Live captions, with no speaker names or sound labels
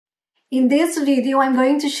In this video, I'm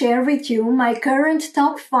going to share with you my current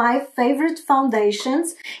top 5 favorite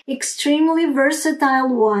foundations, extremely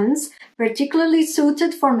versatile ones, particularly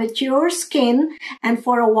suited for mature skin and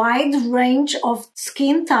for a wide range of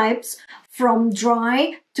skin types, from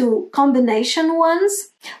dry to combination ones,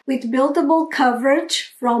 with buildable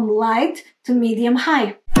coverage from light to medium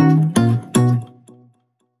high.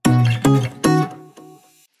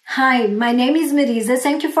 Hi, my name is Marisa.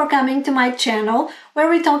 Thank you for coming to my channel, where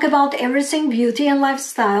we talk about everything beauty and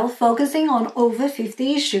lifestyle, focusing on over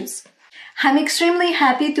 50 issues. I'm extremely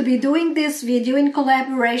happy to be doing this video in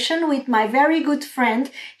collaboration with my very good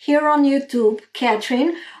friend here on YouTube,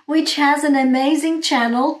 Catherine, which has an amazing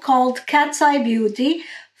channel called Cat's Eye Beauty,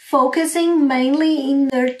 focusing mainly in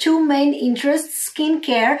their two main interests,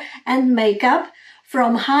 skincare and makeup,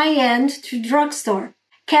 from high-end to drugstore.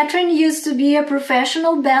 Catherine used to be a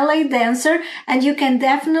professional ballet dancer, and you can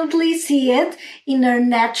definitely see it in her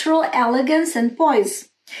natural elegance and poise.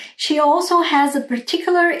 She also has a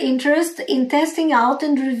particular interest in testing out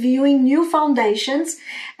and reviewing new foundations,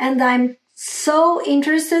 and I'm so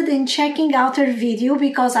interested in checking out her video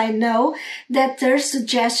because I know that her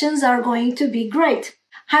suggestions are going to be great.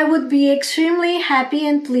 I would be extremely happy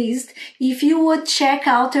and pleased if you would check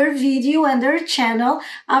out her video and her channel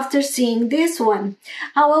after seeing this one.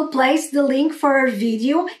 I will place the link for her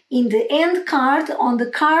video in the end card, on the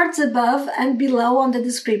cards above and below on the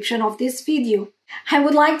description of this video. I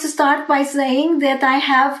would like to start by saying that I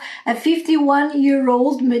have a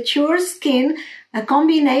 51-year-old mature skin, a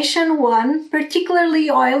combination one, particularly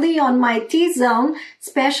oily on my T-zone,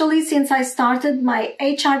 especially since I started my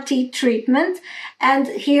HRT treatment, and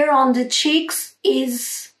here on the cheeks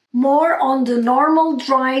is more on the normal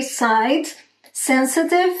dry side,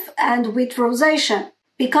 sensitive and with rosacea.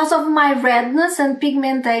 Because of my redness and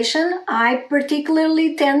pigmentation, I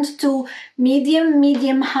particularly tend to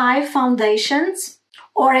medium-high foundations,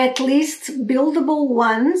 or at least buildable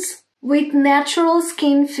ones, with natural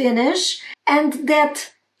skin finish, and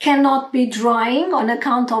that cannot be drying on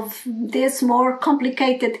account of these more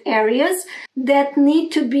complicated areas that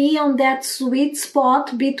need to be on that sweet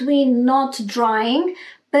spot between not drying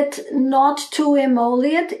but not too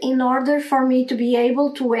emollient in order for me to be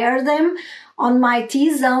able to wear them on my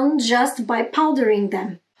T-zone just by powdering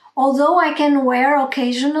them. Although I can wear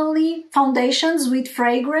occasionally foundations with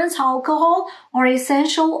fragrance, alcohol, or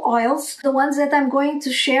essential oils, the ones that I'm going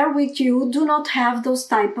to share with you do not have those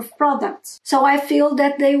type of products. So I feel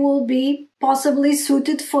that they will be possibly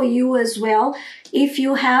suited for you as well if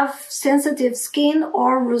you have sensitive skin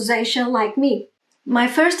or rosacea like me. My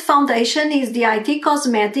first foundation is the IT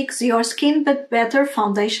Cosmetics Your Skin But Better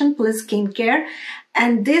Foundation Plus Skincare.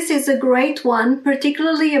 And this is a great one,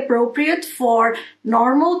 particularly appropriate for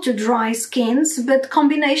normal to dry skins, but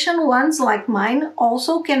combination ones like mine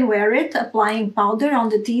also can wear it, applying powder on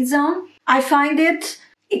the T-zone. I find it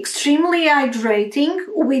extremely hydrating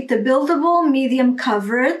with a buildable medium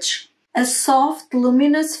coverage, a soft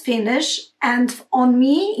luminous finish, and on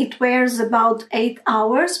me it wears about 8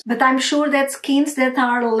 hours, but I'm sure that skins that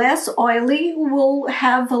are less oily will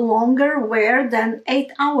have a longer wear than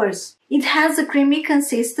 8 hours. It has a creamy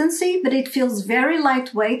consistency, but it feels very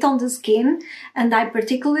lightweight on the skin, and I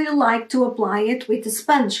particularly like to apply it with a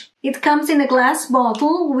sponge. It comes in a glass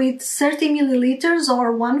bottle with 30 milliliters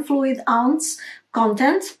or 1 fluid ounce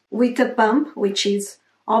content with a pump, which is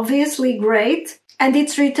obviously great. And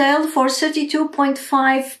it's retailed for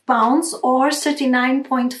 32.5 pounds or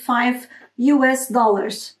 $39.5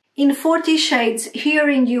 US. In 40 shades here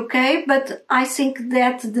in UK, but I think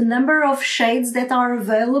that the number of shades that are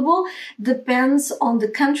available depends on the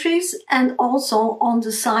countries and also on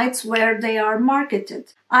the sites where they are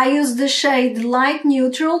marketed. I use the shade Light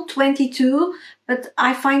Neutral 22, but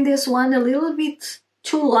I find this one a little bit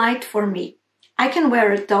too light for me. I can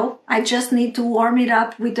wear it though, I just need to warm it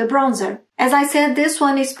up with a bronzer. As I said, this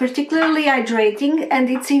one is particularly hydrating and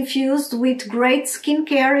it's infused with great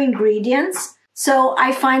skincare ingredients, so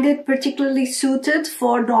I find it particularly suited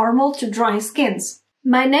for normal to dry skins.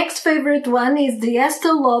 My next favorite one is the Estee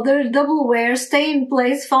Lauder Double Wear Stay in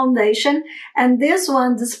Place Foundation, and this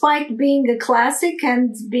one, despite being a classic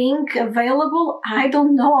and being available I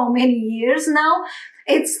don't know how many years now,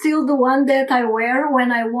 it's still the one that I wear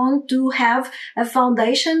when I want to have a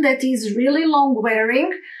foundation that is really long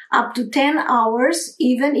wearing, up to 10 hours,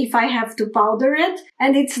 even if I have to powder it.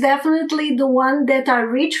 And it's definitely the one that I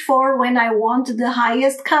reach for when I want the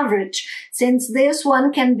highest coverage, since this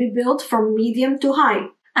one can be built from medium to high.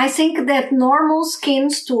 I think that normal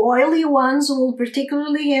skins to oily ones will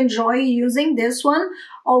particularly enjoy using this one,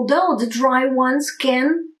 although the dry ones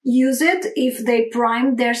can use it if they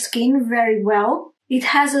prime their skin very well. It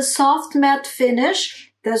has a soft matte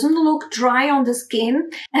finish, doesn't look dry on the skin,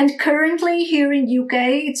 and currently here in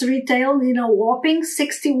UK it's retailed in a whopping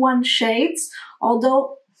 61 shades,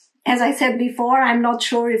 although as I said before, I'm not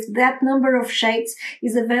sure if that number of shades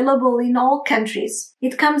is available in all countries.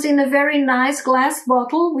 It comes in a very nice glass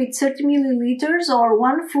bottle with 30 milliliters or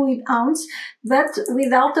 1 fluid ounce, but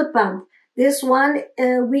without a pump. This one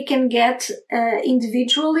we can get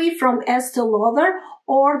individually from Estee Lauder,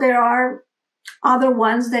 or there are other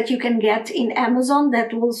ones that you can get in Amazon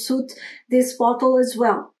that will suit this bottle as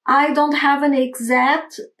well. I don't have an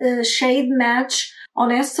exact shade match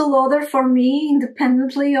on Estee Lauder for me,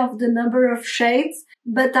 independently of the number of shades,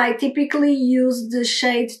 but I typically use the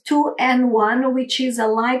shade 2N1, which is a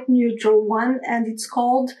light neutral one, and it's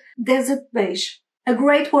called Desert Beige. A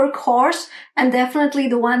great workhorse, and definitely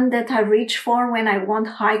the one that I reach for when I want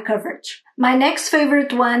high coverage. My next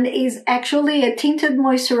favorite one is actually a tinted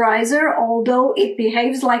moisturizer, although it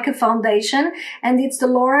behaves like a foundation, and it's the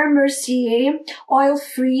Lauder Mercier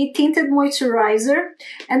oil-free tinted moisturizer.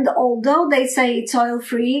 And although they say it's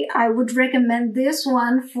oil-free, I would recommend this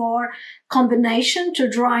one for combination to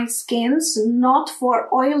dry skins, not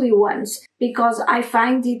for oily ones, because I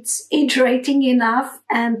find it's hydrating enough,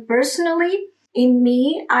 and personally, in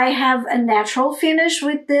me, I have a natural finish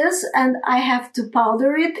with this, and I have to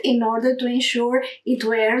powder it in order to ensure it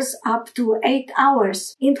wears up to 8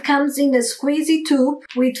 hours. It comes in a squeezy tube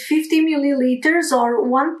with 50 milliliters or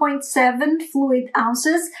 1.7 fluid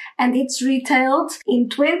ounces, and it's retailed in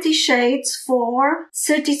 20 shades for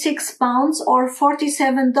 £36 or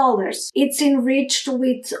 $47. It's enriched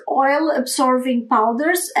with oil-absorbing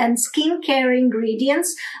powders and skincare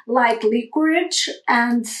ingredients like licorice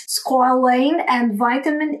and squalane and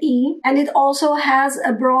vitamin E, and it also has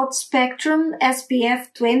a broad spectrum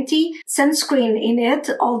SPF 20 sunscreen in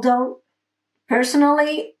it, although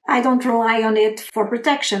personally I don't rely on it for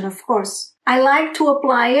protection, of course. I like to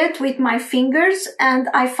apply it with my fingers, and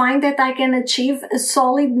I find that I can achieve a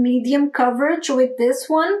solid medium coverage with this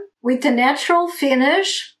one, with a natural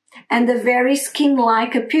finish and a very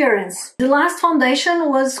skin-like appearance. The last foundation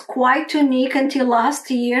was quite unique until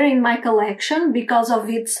last year in my collection because of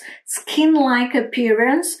its skin-like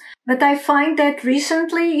appearance, but I find that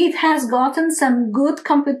recently it has gotten some good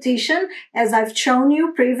competition, as I've shown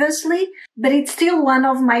you previously, but it's still one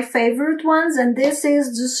of my favorite ones, and this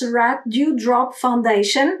is the Surratt Dew Drop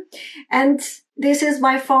Foundation, and this is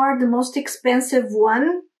by far the most expensive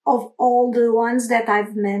one of all the ones that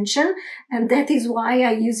I've mentioned, and that is why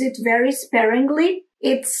I use it very sparingly.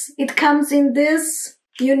 It comes in this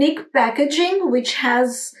unique packaging, which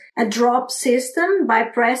has a drop system by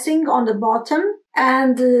pressing on the bottom,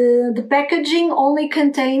 and the packaging only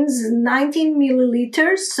contains 19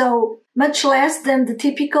 milliliters, so much less than the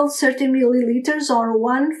typical 30 milliliters or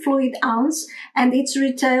 1 fluid ounce, and it's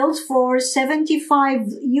retailed for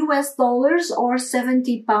 $75 or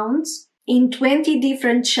 70 pounds. In 20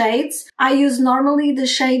 different shades. I use normally the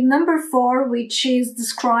shade number 4, which is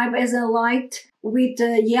described as a light with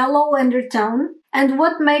a yellow undertone. And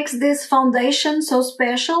what makes this foundation so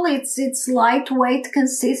special, it's its lightweight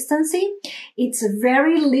consistency. It's a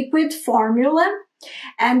very liquid formula,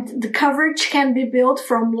 and the coverage can be built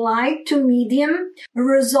from light to medium,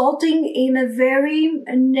 resulting in a very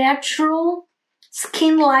natural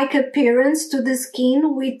skin-like appearance to the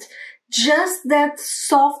skin with just that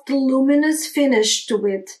soft, luminous finish to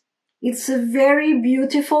it. It's a very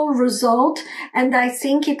beautiful result, and I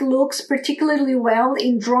think it looks particularly well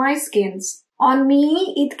in dry skins. On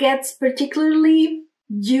me, it gets particularly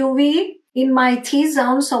dewy in my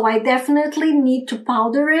T-zone, so I definitely need to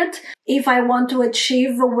powder it if I want to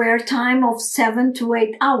achieve a wear time of 7 to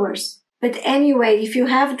 8 hours. But anyway, if you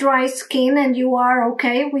have dry skin and you are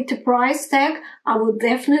okay with the price tag, I would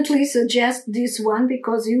definitely suggest this one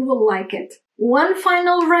because you will like it. One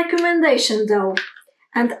final recommendation though,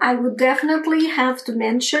 and I would definitely have to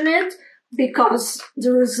mention it because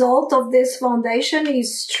the result of this foundation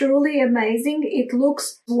is truly amazing. It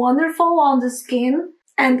looks wonderful on the skin,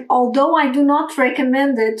 and although I do not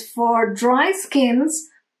recommend it for dry skins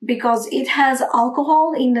because it has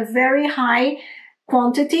alcohol in a very high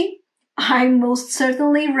quantity, I most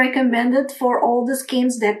certainly recommend it for all the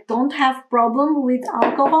skins that don't have problem with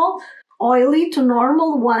alcohol, oily to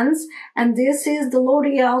normal ones, and this is the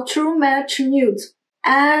L'Oreal True Match Nude.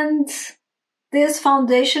 And this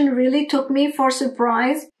foundation really took me for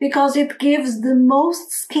surprise because it gives the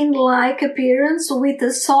most skin-like appearance with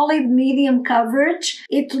a solid medium coverage.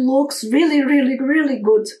 It looks really, really, really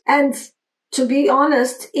good. And to be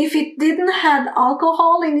honest, if it didn't have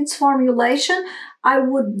alcohol in its formulation, I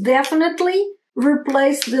would definitely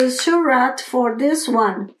replace the Surratt for this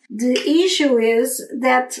one The issue is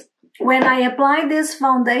that when I apply this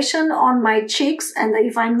foundation on my cheeks, and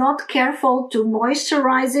if I'm not careful to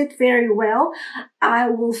moisturize it very well, I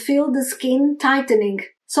will feel the skin tightening.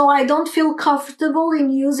 So I don't feel comfortable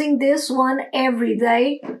in using this one every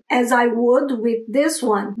day as I would with this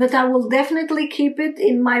one. But I will definitely keep it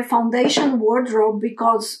in my foundation wardrobe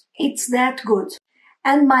because it's that good.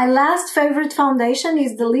 And my last favorite foundation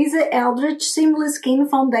is the Eldridge Seamless Skin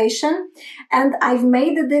Foundation. And I've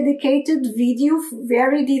made a dedicated video,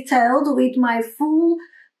 very detailed, with my full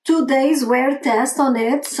 2 days wear test on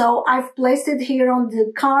it. So I've placed it here on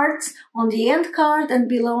the cards, on the end card, and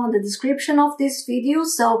below on the description of this video.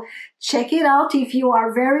 So check it out if you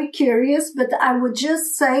are very curious. But I would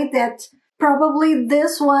just say that probably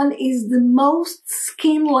this one is the most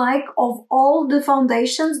skin-like of all the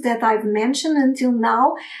foundations that I've mentioned until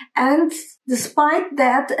now, and despite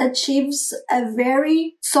that achieves a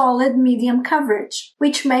very solid medium coverage,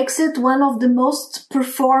 which makes it one of the most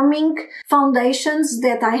performing foundations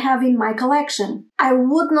that I have in my collection. I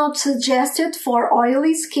would not suggest it for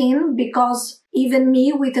oily skin because even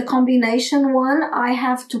me with a combination one, I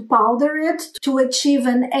have to powder it to achieve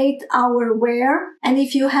an 8-hour wear. And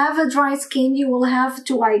if you have a dry skin, you will have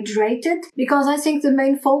to hydrate it, because I think the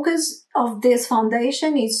main focus of this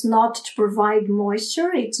foundation is not to provide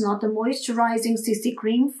moisture. It's not a moisturizing CC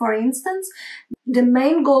cream, for instance. The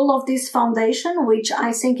main goal of this foundation, which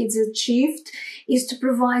I think is achieved, is to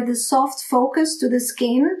provide a soft focus to the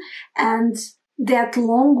skin and that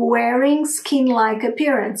long-wearing skin-like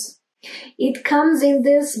appearance. It comes in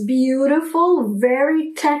this beautiful,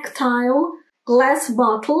 very tactile glass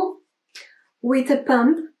bottle with a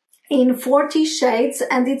pump in 40 shades,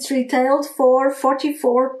 and it's retailed for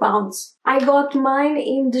 £44. I got mine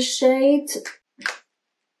in the shade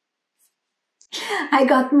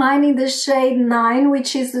 9,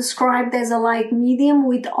 which is described as a light medium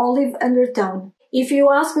with olive undertone. If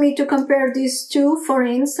you ask me to compare these two, for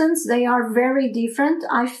instance, they are very different.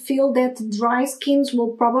 I feel that dry skins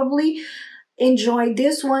will probably enjoy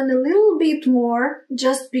this one a little bit more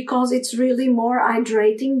just because it's really more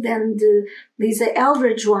hydrating than the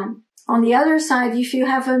Eldridge one. On the other side, if you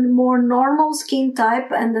have a more normal skin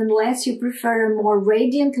type and unless you prefer a more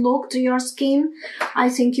radiant look to your skin, I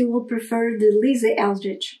think you will prefer the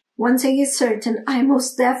Eldridge. One thing is certain, I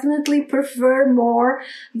most definitely prefer more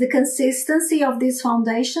the consistency of this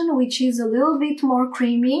foundation, which is a little bit more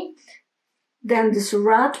creamy than the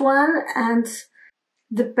Surratt one, and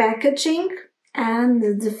the packaging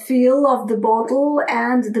and the feel of the bottle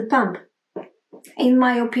and the pump. In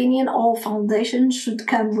my opinion, all foundations should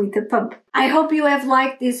come with a pump. I hope you have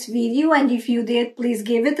liked this video, and if you did, please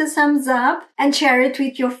give it a thumbs up and share it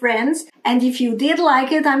with your friends. And if you did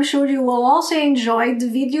like it, I'm sure you will also enjoy the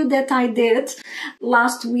video that I did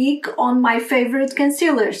last week on my favorite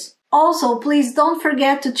concealers. Also, please don't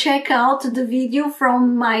forget to check out the video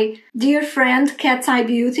from my dear friend Cat's Eye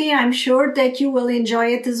Beauty. I'm sure that you will enjoy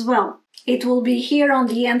it as well. It will be here on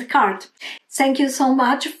the end card. Thank you so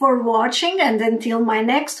much for watching, and until my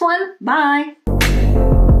next one, bye!